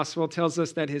John's gospel tells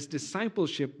us that his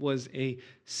discipleship was a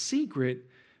secret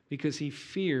because he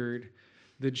feared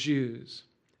the Jews.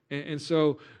 And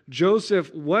so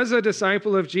Joseph was a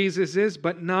disciple of Jesus's,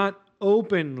 but not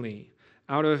openly,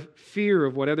 out of fear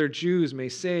of what other Jews may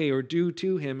say or do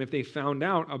to him if they found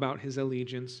out about his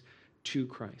allegiance to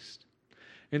Christ.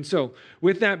 And so,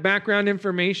 with that background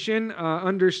information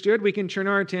understood, we can turn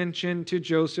our attention to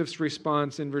Joseph's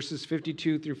response in verses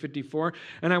 52 through 54.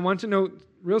 And I want to note,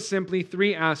 real simply,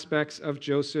 three aspects of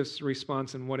Joseph's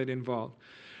response and what it involved.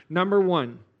 Number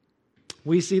one,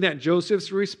 we see that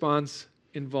Joseph's response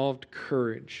involved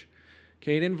courage.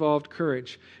 Okay, it involved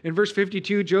courage. In verse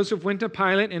 52, Joseph went to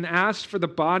Pilate and asked for the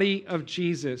body of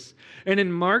Jesus. And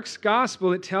in Mark's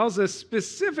gospel, it tells us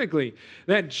specifically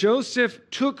that Joseph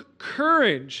took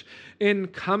courage in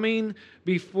coming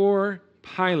before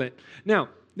Pilate. Now,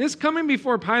 this coming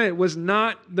before Pilate was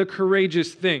not the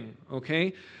courageous thing,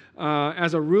 okay?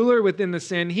 As a ruler within the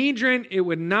Sanhedrin, it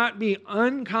would not be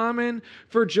uncommon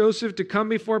for Joseph to come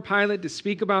before Pilate to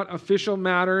speak about official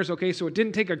matters, okay? So it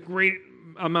didn't take a great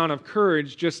amount of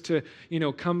courage just to,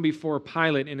 come before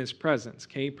Pilate in his presence.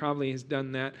 Okay, he probably has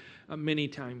done that many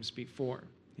times before.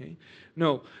 Okay?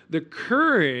 No, the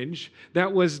courage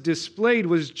that was displayed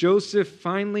was Joseph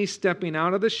finally stepping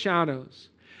out of the shadows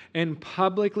and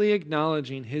publicly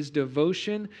acknowledging his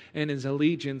devotion and his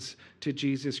allegiance to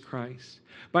Jesus Christ.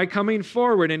 By coming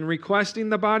forward and requesting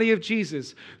the body of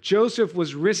Jesus, Joseph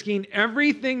was risking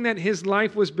everything that his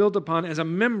life was built upon as a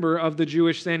member of the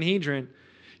Jewish Sanhedrin.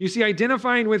 You see,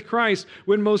 identifying with Christ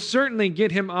would most certainly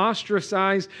get him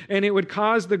ostracized, and it would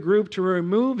cause the group to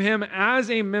remove him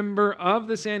as a member of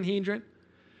the Sanhedrin.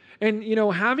 And,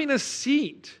 having a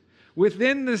seat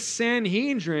within the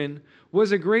Sanhedrin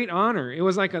was a great honor. It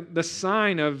was like the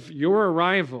sign of your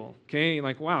arrival, okay?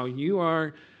 Like, wow, you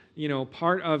are,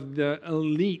 part of the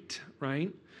elite,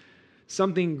 right?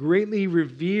 Something greatly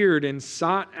revered and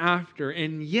sought after.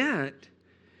 And yet,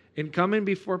 in coming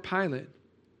before Pilate,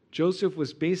 Joseph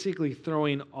was basically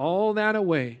throwing all that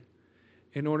away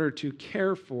in order to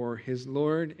care for his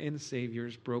Lord and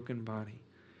Savior's broken body.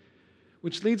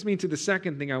 Which leads me to the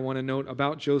second thing I want to note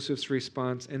about Joseph's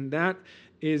response, and that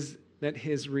is that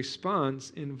his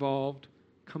response involved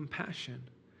compassion.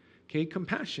 Okay,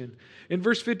 compassion. In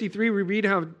verse 53, we read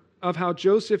of how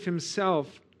Joseph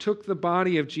himself took the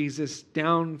body of Jesus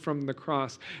down from the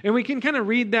cross. And we can kind of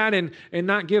read that and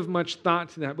not give much thought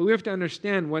to that, but we have to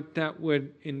understand what that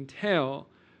would entail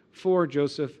for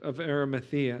Joseph of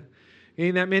Arimathea.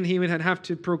 And that meant he would have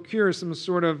to procure some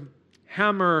sort of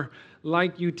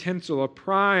hammer-like utensil, a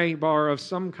pry bar of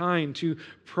some kind, to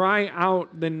pry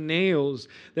out the nails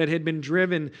that had been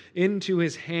driven into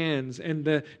his hands and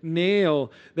the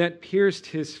nail that pierced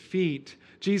his feet.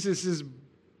 Jesus'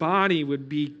 body would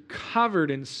be covered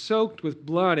and soaked with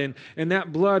blood, and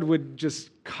that blood would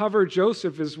just cover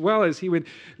Joseph as well as he would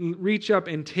reach up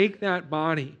and take that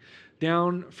body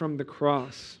down from the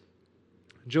cross.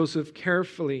 Joseph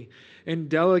carefully and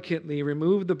delicately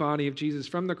removed the body of Jesus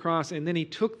from the cross, and then he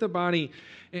took the body,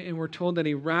 and we're told that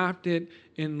he wrapped it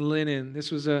in linen.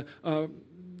 This was the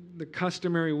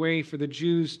customary way for the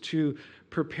Jews to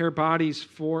prepare bodies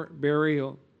for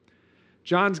burial.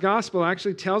 John's gospel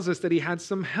actually tells us that he had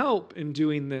some help in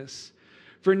doing this.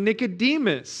 For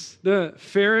Nicodemus, the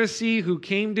Pharisee who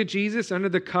came to Jesus under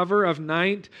the cover of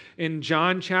night in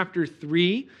John chapter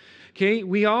 3, okay,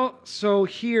 we also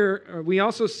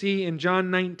see in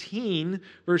John 19,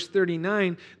 verse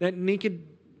 39, that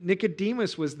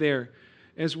Nicodemus was there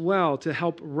as well to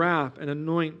help wrap and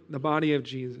anoint the body of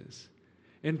Jesus.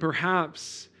 And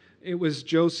perhaps it was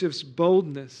Joseph's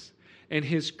boldness and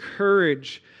his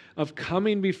courage of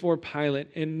coming before Pilate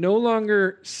and no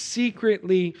longer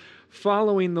secretly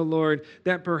following the Lord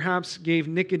that perhaps gave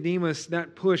Nicodemus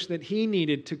that push that he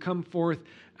needed to come forth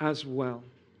as well.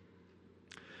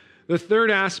 The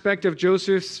third aspect of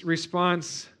Joseph's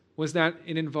response was that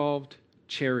it involved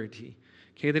charity.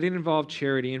 Okay, that it involved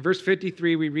charity. In verse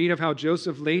 53, we read of how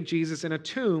Joseph laid Jesus in a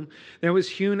tomb that was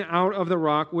hewn out of the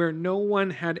rock where no one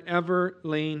had ever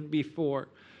lain before.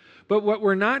 But what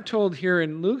we're not told here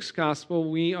in Luke's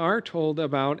gospel, we are told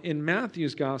about in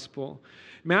Matthew's gospel.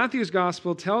 Matthew's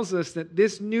gospel tells us that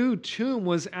this new tomb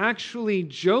was actually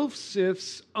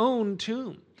Joseph's own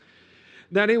tomb.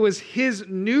 That it was his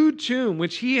new tomb,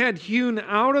 which he had hewn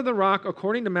out of the rock,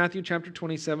 according to Matthew chapter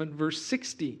 27, verse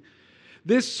 60.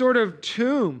 This sort of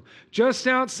tomb, just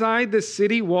outside the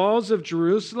city walls of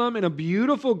Jerusalem in a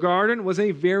beautiful garden, was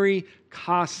a very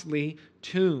costly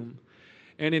tomb.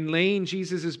 And in laying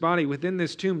Jesus' body within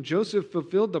this tomb, Joseph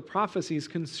fulfilled the prophecies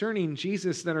concerning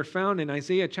Jesus that are found in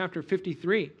Isaiah chapter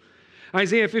 53.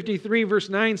 Isaiah 53 verse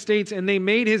 9 states, "And they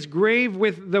made his grave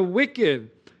with the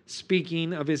wicked,"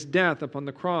 speaking of his death upon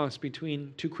the cross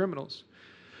between two criminals.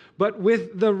 "But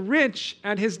with the rich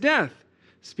at his death,"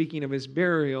 speaking of his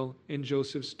burial in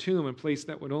Joseph's tomb, a place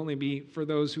that would only be for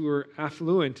those who were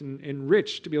affluent and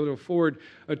rich to be able to afford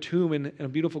a tomb in a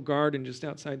beautiful garden just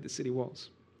outside the city walls.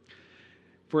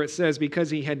 For it says, "Because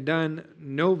he had done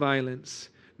no violence,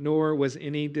 nor was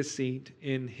any deceit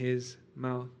in his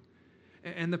mouth."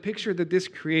 And the picture that this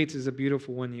creates is a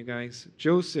beautiful one, you guys.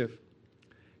 Joseph,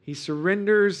 he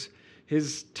surrenders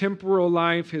his temporal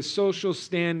life, his social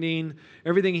standing,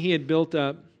 everything he had built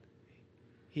up.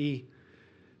 He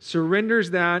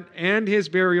surrenders that and his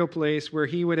burial place where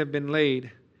he would have been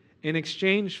laid in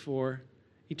exchange for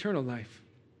eternal life,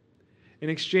 in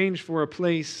exchange for a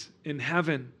place in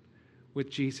heaven with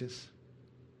Jesus.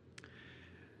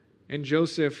 And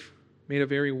Joseph made a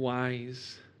very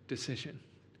wise decision.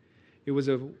 It was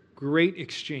a great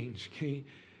exchange.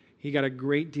 He got a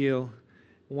great deal,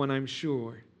 one I'm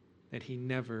sure that he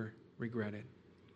never regretted.